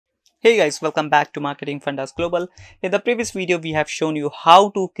Hey guys, welcome back to Marketing Fundas Global. In the previous video, we have shown you how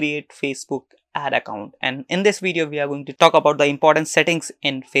to create Facebook ad account. And in this video, we are going to talk about the important settings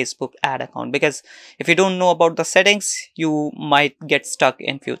in Facebook ad account. Because if you don't know about the settings, you might get stuck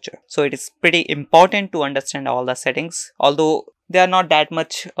in future. So it is pretty important to understand all the settings. Although there are not that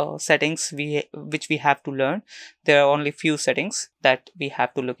much settings which we have to learn. There are only few settings that we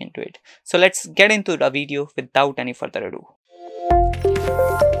have to look into it. So let's get into the video without any further ado.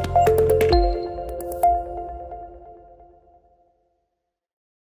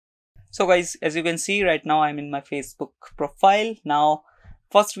 So guys, as you can see right now, I'm in my Facebook profile. Now,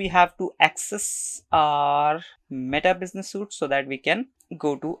 first we have to access our Meta Business Suite so that we can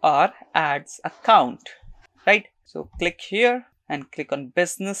go to our ads account, right? So click here and click on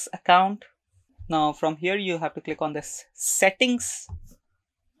business account. Now from here, you have to click on this settings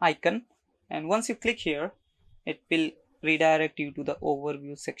icon. And once you click here, it will redirect you to the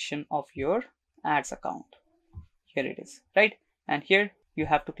overview section of your ads account. Here it is, right? And here you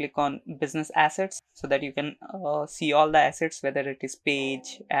have to click on business assets so that you can see all the assets, whether it is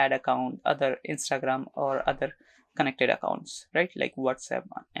page, ad account, other Instagram or other connected accounts, right? Like WhatsApp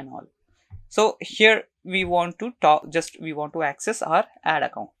and all. So here we want to access our ad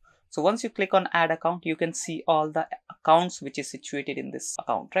account. So once you click on ad account, you can see all the accounts which is situated in this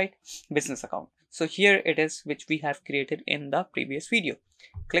account, right? Business account. So here it is, which we have created in the previous video.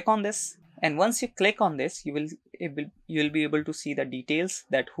 Click on this. And once you click on this, you will be able to see the details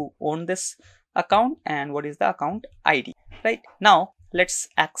that who own this account and what is the account ID, right? Now let's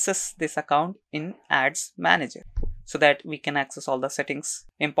access this account in Ads Manager so that we can access all the settings,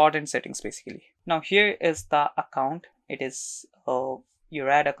 important settings basically. Now here is the account. It is your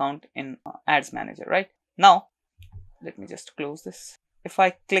ad account in Ads Manager, right? Now let me just close this. If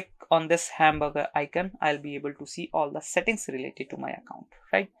I click on this hamburger icon, I'll be able to see all the settings related to my account,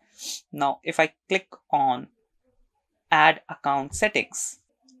 right? Now, if I click on add account settings,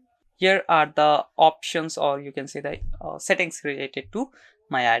 here are the options, or you can say the settings related to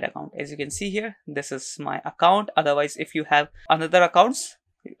my ad account. As you can see here, this is my account. Otherwise, if you have another accounts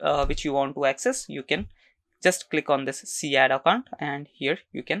which you want to access, you can just click on this see ad account, and here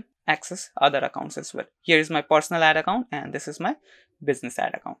you can access other accounts as well. Here is my personal ad account and this is my business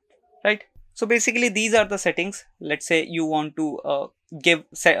ad account, right? So basically these are the settings. Let's say you want to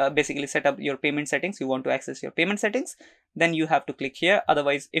basically set up your payment settings. You want to access your payment settings, then you have to click here.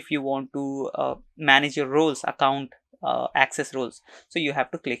 Otherwise, if you want to manage your roles, account access roles, so you have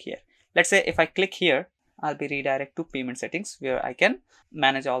to click here. Let's say if I click here, I'll be redirected to payment settings where I can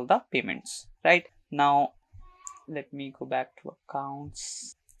manage all the payments, right? Now let me go back to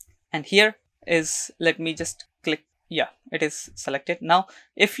accounts, and here is, let me just click. Yeah, it is selected. Now,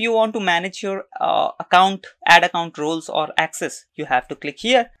 if you want to manage your ad account roles or access, you have to click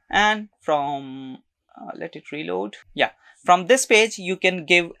here, and from let it reload. Yeah, from this page, you can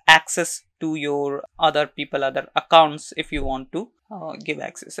give access to your other people, other accounts if you want to give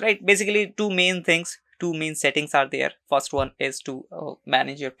access, right? Basically, two main settings are there. First one is to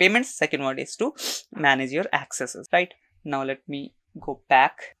manage your payments. Second one is to manage your accesses, right? Now, let me go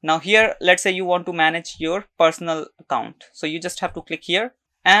back. Now here, let's say you want to manage your personal account. So you just have to click here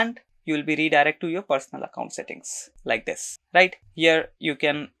and you will be redirected to your personal account settings like this, right? Here you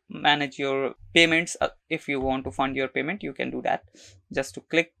can manage your payments. If you want to fund your payment, you can do that. Just to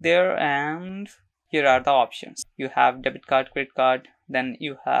click there, and here are the options. You have debit card, credit card, then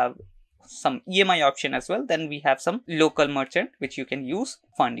you have some EMI option as well. Then we have some local merchant which you can use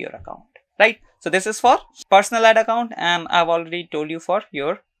fund your account, right? So this is for personal ad account, and I've already told you for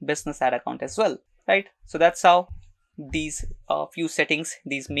your business ad account as well, right? So that's how these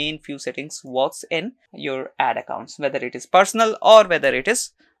these main few settings works in your ad accounts, whether it is personal or whether it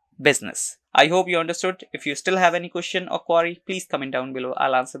is business. I hope you understood. If you still have any question or query, please comment down below.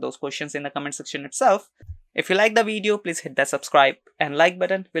 I'll answer those questions in the comment section itself. If you like the video, please hit that subscribe and like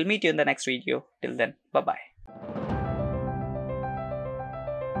button. We'll meet you in the next video. Till then, bye bye.